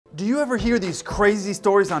Do you ever hear these crazy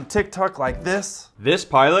stories on TikTok like this? This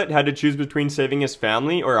pilot had to choose between saving his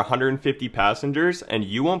family or 150 passengers, and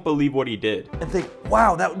you won't believe what he did. And think,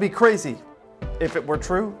 wow, that would be crazy. If it were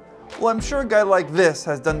true? Well, I'm sure a guy like this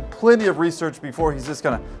has done plenty of research before he's just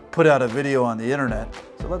gonna put out a video on the internet.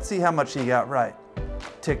 So let's see how much he got right.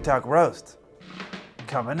 TikTok roast,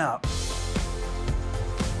 coming up.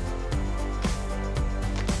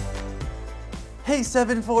 Hey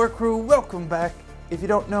 7-4 crew, welcome back. If you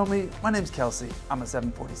don't know me, my name's Kelsey. I'm a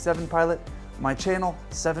 747 pilot. My channel,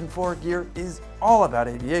 74 Gear, is all about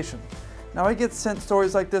aviation. Now I get sent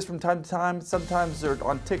stories like this from time to time. Sometimes they're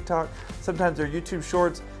on TikTok, sometimes they're YouTube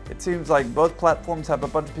shorts. It seems like both platforms have a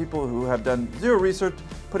bunch of people who have done zero research,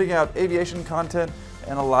 putting out aviation content,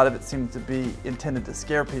 and a lot of it seems to be intended to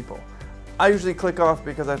scare people. I usually click off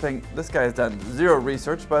because I think this guy has done zero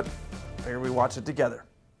research, but I figure we watch it together.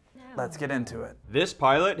 Let's get into it. This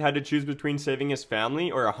pilot had to choose between saving his family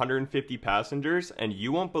or 150 passengers, and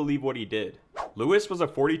you won't believe what he did. Lewis was a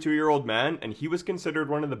 42-year-old man, and he was considered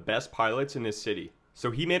one of the best pilots in his city. So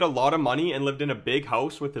he made a lot of money and lived in a big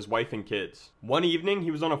house with his wife and kids. One evening,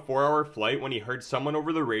 he was on a 4-hour flight when he heard someone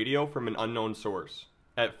over the radio from an unknown source.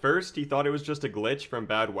 At first, he thought it was just a glitch from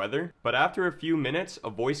bad weather, but after a few minutes, a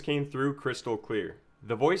voice came through crystal clear.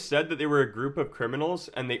 The voice said that they were a group of criminals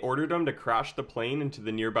and they ordered him to crash the plane into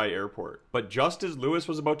the nearby airport. But just as Lewis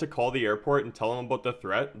was about to call the airport and tell him about the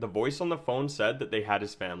threat, the voice on the phone said that they had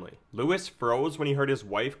his family. Lewis froze when he heard his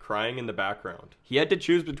wife crying in the background. He had to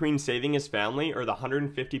choose between saving his family or the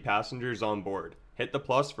 150 passengers on board. Hit the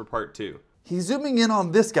plus for part 2. He's zooming in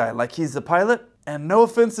on this guy like he's the pilot. And no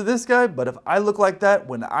offense to this guy, but if I look like that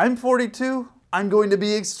when I'm 42, I'm going to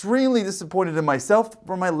be extremely disappointed in myself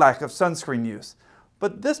for my lack of sunscreen use.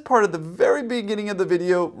 But this part of the very beginning of the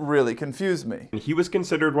video really confused me. He was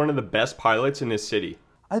considered one of the best pilots in his city.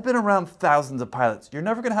 I've been around thousands of pilots. You're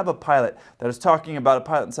never going to have a pilot that is talking about a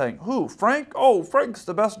pilot and saying, who, Frank? Oh, Frank's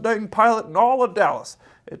the best dang pilot in all of Dallas.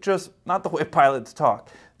 It's just not the way pilots talk.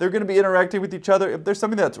 They're going to be interacting with each other. If there's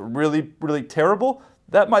something that's really, really terrible,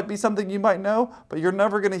 that might be something you might know, but you're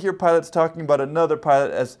never going to hear pilots talking about another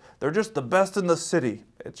pilot as they're just the best in the city.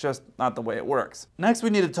 It's just not the way it works. Next, we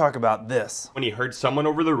need to talk about this. When he heard someone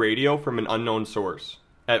over the radio from an unknown source.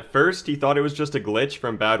 At first, he thought it was just a glitch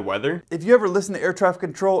from bad weather. If you ever listen to air traffic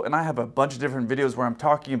control, and I have a bunch of different videos where I'm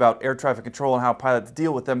talking about air traffic control and how pilots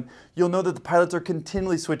deal with them, you'll know that the pilots are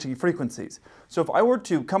continually switching frequencies. So if I were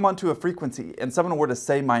to come onto a frequency and someone were to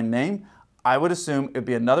say my name, I would assume it'd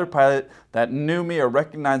be another pilot that knew me or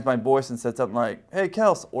recognized my voice and said something like, hey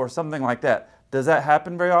Kels, or something like that. Does that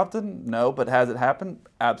happen very often? No, but has it happened?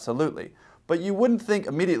 Absolutely. But you wouldn't think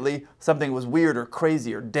immediately something was weird or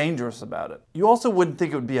crazy or dangerous about it. You also wouldn't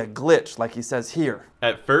think it would be a glitch like he says here.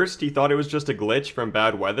 At first, he thought it was just a glitch from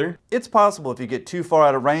bad weather. It's possible if you get too far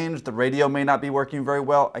out of range, the radio may not be working very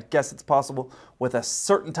well. I guess it's possible with a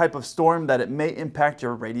certain type of storm that it may impact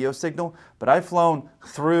your radio signal. But I've flown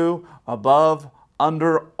through, above,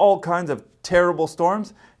 under all kinds of terrible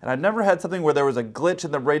storms, and I've never had something where there was a glitch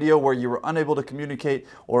in the radio where you were unable to communicate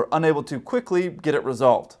or unable to quickly get it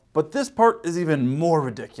resolved. But this part is even more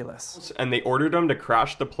ridiculous. And they ordered him to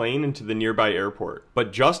crash the plane into the nearby airport.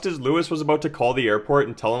 But just as Lewis was about to call the airport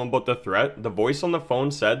and tell him about the threat, the voice on the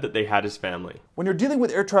phone said that they had his family. When you're dealing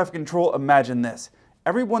with air traffic control, imagine this.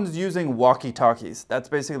 Everyone's using walkie-talkies. That's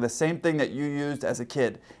basically the same thing that you used as a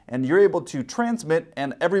kid. And you're able to transmit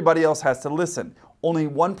and everybody else has to listen. Only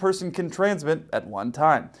one person can transmit at one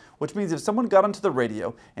time, which means if someone got onto the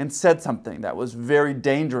radio and said something that was very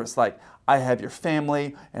dangerous, like, I have your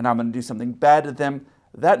family and I'm going to do something bad to them,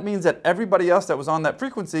 that means that everybody else that was on that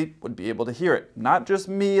frequency would be able to hear it, not just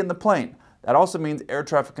me in the plane. That also means air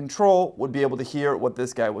traffic control would be able to hear what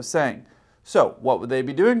this guy was saying. So what would they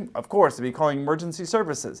be doing? Of course, they'd be calling emergency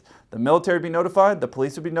services. The military would be notified, the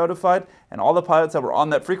police would be notified, and all the pilots that were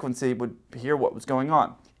on that frequency would hear what was going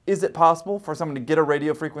on. Is it possible for someone to get a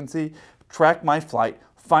radio frequency, track my flight,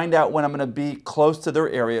 find out when I'm going to be close to their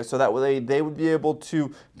area so that way they would be able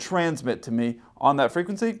to transmit to me on that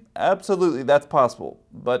frequency? Absolutely, that's possible.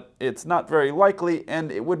 But it's not very likely,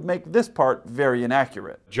 and it would make this part very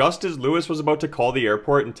inaccurate. Just as Lewis was about to call the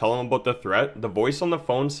airport and tell him about the threat, the voice on the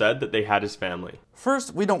phone said that they had his family.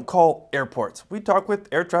 First, we don't call airports. We talk with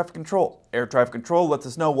air traffic control. Air traffic control lets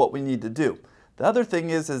us know what we need to do. The other thing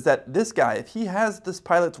is that this guy, if he has this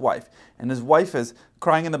pilot's wife and his wife is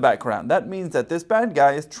crying in the background, that means that this bad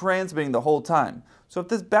guy is transmitting the whole time. So if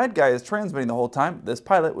this bad guy is transmitting the whole time, this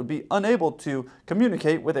pilot would be unable to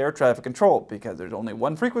communicate with air traffic control because there's only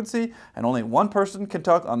one frequency and only one person can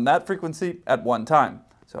talk on that frequency at one time.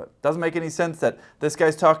 So it doesn't make any sense that this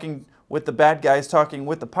guy's talking with the bad guys talking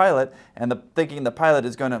with the pilot and thinking the pilot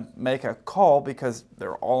is going to make a call because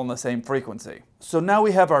they're all on the same frequency. So now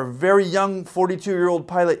we have our very young 42-year-old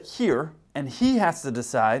pilot here, and he has to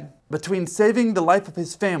decide between saving the life of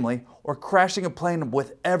his family or crashing a plane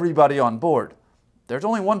with everybody on board. There's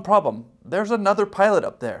only one problem. There's another pilot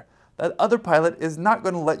up there. That other pilot is not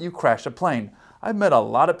going to let you crash a plane. I've met a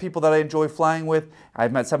lot of people that I enjoy flying with.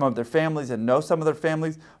 I've met some of their families and know some of their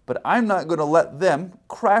families, but I'm not going to let them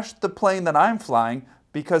crash the plane that I'm flying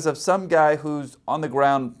because of some guy who's on the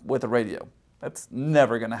ground with a radio. That's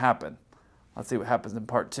never going to happen. Let's see what happens in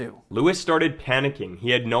part 2. Lewis started panicking. He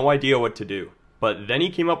had no idea what to do. But then he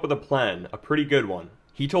came up with a plan, a pretty good one.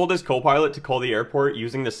 He told his co-pilot to call the airport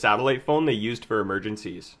using the satellite phone they used for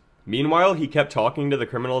emergencies. Meanwhile, he kept talking to the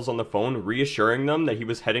criminals on the phone, reassuring them that he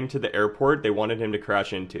was heading to the airport they wanted him to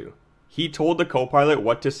crash into. He told the co-pilot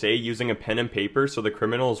what to say using a pen and paper so the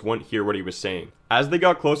criminals wouldn't hear what he was saying. As they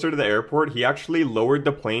got closer to the airport, he actually lowered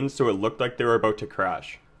the plane so it looked like they were about to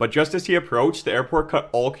crash. But just as he approached, the airport cut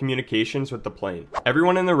all communications with the plane.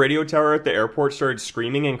 Everyone in the radio tower at the airport started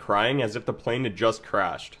screaming and crying as if the plane had just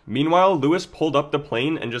crashed. Meanwhile, Lewis pulled up the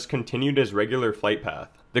plane and just continued his regular flight path.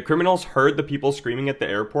 The criminals heard the people screaming at the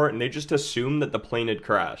airport and they just assumed that the plane had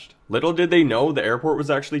crashed. Little did they know the airport was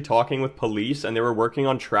actually talking with police and they were working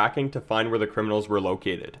on tracking to find where the criminals were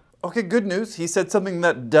located. Okay, good news. He said something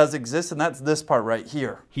that does exist, and that's this part right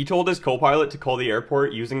here. He told his co-pilot to call the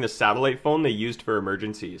airport using the satellite phone they used for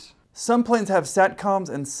emergencies. Some planes have SATCOMs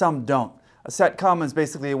and some don't. A SATCOM is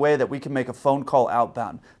basically a way that we can make a phone call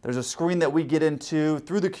outbound. There's a screen that we get into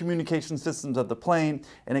through the communication systems of the plane,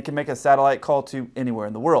 and it can make a satellite call to anywhere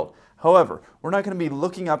in the world. However, we're not going to be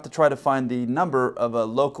looking up to try to find the number of a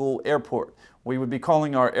local airport. We would be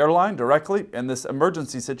calling our airline directly. In this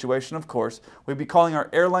emergency situation, of course, we'd be calling our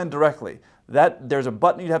airline directly. There's a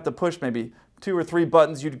button you'd have to push, maybe 2 or 3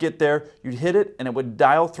 buttons. You'd get there, you'd hit it, and it would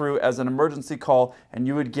dial through as an emergency call, and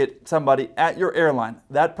you would get somebody at your airline.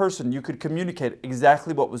 That person, you could communicate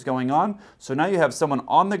exactly what was going on. So now you have someone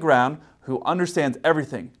on the ground who understands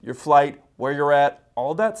everything, your flight, where you're at,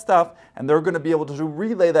 all that stuff, and they're going to be able to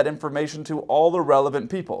relay that information to all the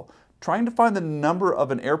relevant people. Trying to find the number of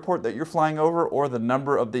an airport that you're flying over or the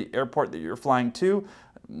number of the airport that you're flying to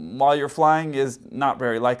while you're flying is not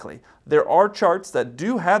very likely. There are charts that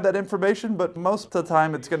do have that information, but most of the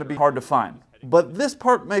time it's going to be hard to find. But this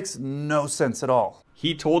part makes no sense at all.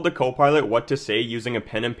 He told the co-pilot what to say using a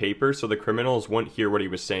pen and paper so the criminals wouldn't hear what he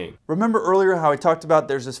was saying. Remember earlier how I talked about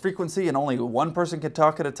there's this frequency and only one person can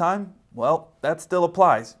talk at a time? Well, that still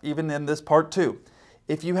applies, even in this part 2.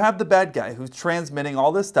 If you have the bad guy who's transmitting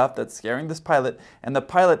all this stuff that's scaring this pilot, and the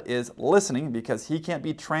pilot is listening because he can't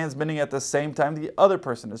be transmitting at the same time the other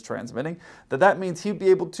person is transmitting, that means he'd be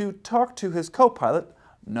able to talk to his co-pilot,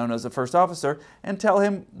 known as the first officer, and tell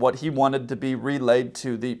him what he wanted to be relayed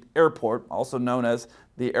to the airport, also known as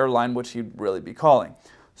the airline, which he'd really be calling.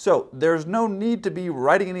 So there's no need to be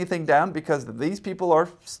writing anything down because these people are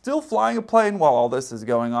still flying a plane while all this is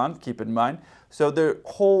going on, keep in mind. So the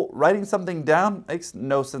whole writing something down makes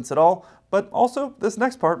no sense at all, but also this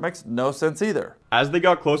next part makes no sense either. As they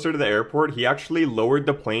got closer to the airport, he actually lowered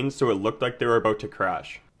the plane so it looked like they were about to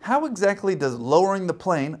crash. How exactly does lowering the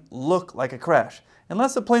plane look like a crash?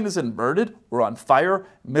 Unless the plane is inverted or on fire,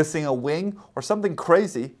 missing a wing, or something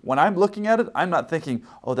crazy, when I'm looking at it, I'm not thinking,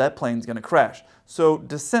 oh, that plane's going to crash. So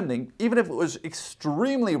descending, even if it was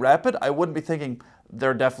extremely rapid, I wouldn't be thinking,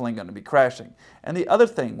 they're definitely going to be crashing. And the other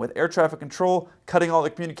thing, with air traffic control cutting all the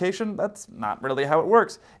communication, that's not really how it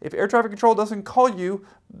works. If air traffic control doesn't call you,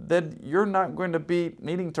 then you're not going to be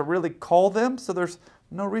needing to really call them, so there's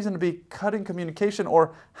no reason to be cutting communication,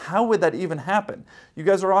 or how would that even happen? You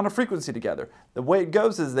guys are on a frequency together. The way it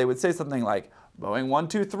goes is they would say something like, Boeing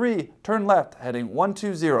 123, turn left, heading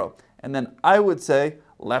 120, and then I would say,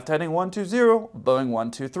 left heading 120, Boeing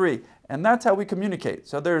 123. And that's how we communicate.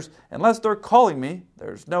 So unless they're calling me,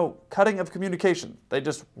 there's no cutting of communication. They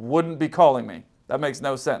just wouldn't be calling me. That makes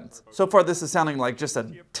no sense. So far this is sounding like just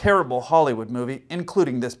a terrible Hollywood movie,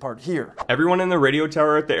 including this part here. Everyone in the radio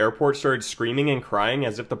tower at the airport started screaming and crying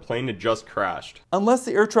as if the plane had just crashed. Unless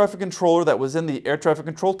the air traffic controller that was in the air traffic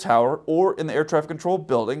control tower or in the air traffic control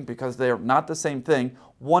building, because they are not the same thing,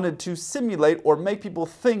 wanted to simulate or make people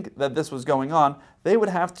think that this was going on, they would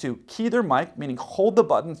have to key their mic, meaning hold the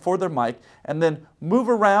button for their mic, and then move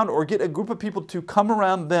around or get a group of people to come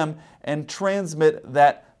around them and transmit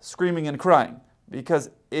that screaming and crying. Because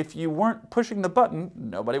if you weren't pushing the button,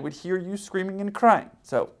 nobody would hear you screaming and crying.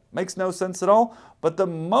 So, makes no sense at all. But the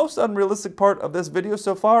most unrealistic part of this video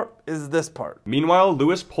so far is this part. Meanwhile,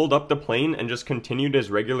 Lewis pulled up the plane and just continued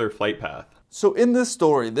his regular flight path. So in this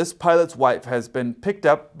story, this pilot's wife has been picked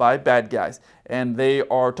up by bad guys, and they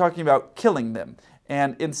are talking about killing them.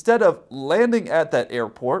 And instead of landing at that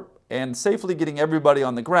airport and safely getting everybody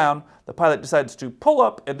on the ground, the pilot decides to pull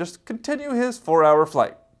up and just continue his 4-hour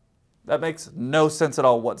flight. That makes no sense at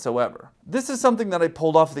all whatsoever. This is something that I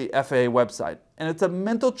pulled off the FAA website, and it's a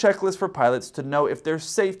mental checklist for pilots to know if they're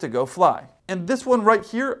safe to go fly. And this one right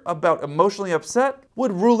here, about emotionally upset,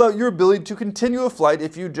 would rule out your ability to continue a flight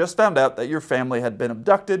if you just found out that your family had been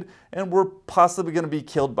abducted and were possibly going to be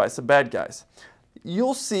killed by some bad guys.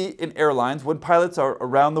 You'll see in airlines when pilots are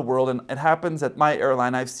around the world, and it happens at my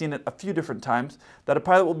airline, I've seen it a few different times, that a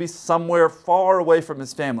pilot will be somewhere far away from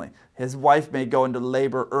his family. His wife may go into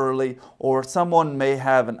labor early, or someone may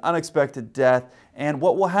have an unexpected death, and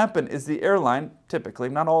what will happen is the airline, typically,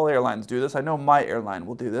 not all airlines do this, I know my airline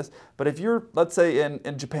will do this, but if you're, let's say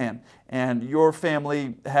in Japan, and your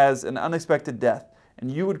family has an unexpected death,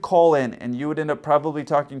 and you would call in, and you would end up probably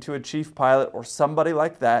talking to a chief pilot or somebody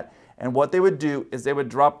like that, and what they would do is they would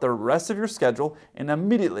drop the rest of your schedule and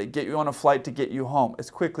immediately get you on a flight to get you home as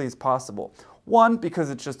quickly as possible. One, because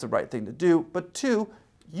it's just the right thing to do, but two,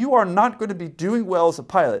 you are not going to be doing well as a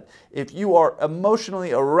pilot if you are emotionally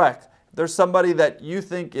a wreck. If there's somebody that you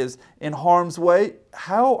think is in harm's way,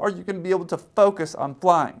 how are you going to be able to focus on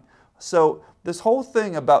flying? So this whole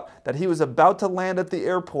thing about that he was about to land at the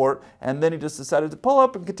airport and then he just decided to pull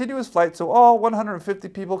up and continue his flight so all 150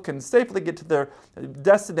 people can safely get to their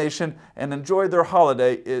destination and enjoy their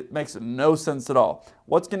holiday, it makes no sense at all.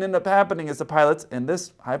 What's going to end up happening is the pilots in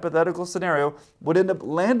this hypothetical scenario would end up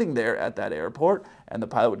landing there at that airport, and the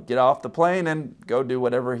pilot would get off the plane and go do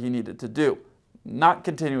whatever he needed to do, not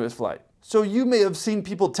continue his flight. So you may have seen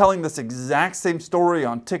people telling this exact same story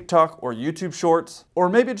on TikTok or YouTube Shorts, or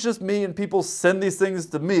maybe it's just me and people send these things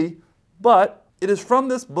to me, but it is from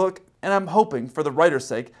this book, and I'm hoping, for the writer's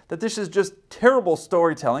sake, that this is just terrible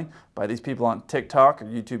storytelling by these people on TikTok or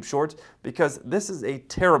YouTube Shorts, because this is a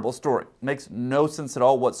terrible story. It makes no sense at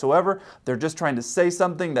all whatsoever. They're just trying to say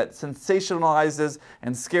something that sensationalizes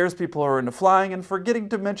and scares people who are into flying, and forgetting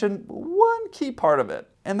to mention one key part of it.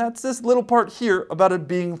 And that's this little part here about it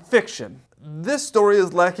being fiction. This story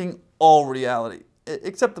is lacking all reality,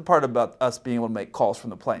 except the part about us being able to make calls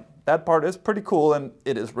from the plane. That part is pretty cool, and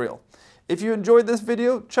it is real. If you enjoyed this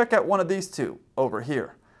video, check out one of these two over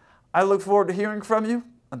here. I look forward to hearing from you.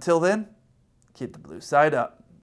 Until then, keep the blue side up.